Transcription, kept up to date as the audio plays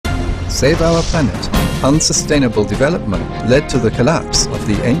save our planet. Unsustainable development led to the collapse of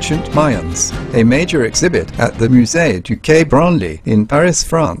the ancient Mayans. A major exhibit at the Musee du Quai Branly in Paris,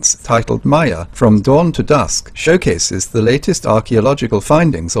 France, titled Maya, From Dawn to Dusk, showcases the latest archaeological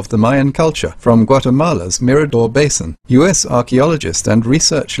findings of the Mayan culture from Guatemala's Mirador Basin. US archaeologist and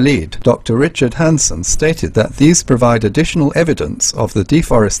research lead Dr. Richard Hansen stated that these provide additional evidence of the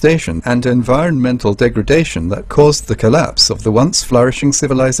deforestation and environmental degradation that caused the collapse of the once flourishing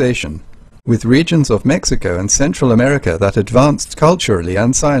civilization. With regions of Mexico and Central America that advanced culturally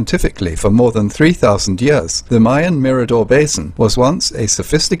and scientifically for more than 3,000 years, the Mayan Mirador Basin was once a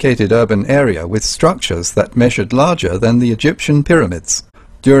sophisticated urban area with structures that measured larger than the Egyptian pyramids.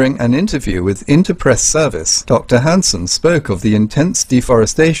 During an interview with Interpress Service, Dr. Hansen spoke of the intense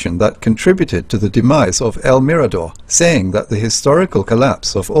deforestation that contributed to the demise of El Mirador, saying that the historical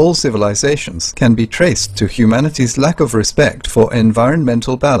collapse of all civilizations can be traced to humanity's lack of respect for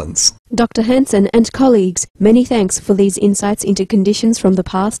environmental balance. Dr. Hansen and colleagues, many thanks for these insights into conditions from the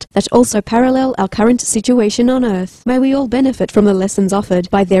past that also parallel our current situation on Earth. May we all benefit from the lessons offered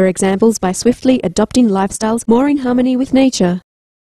by their examples by swiftly adopting lifestyles more in harmony with nature.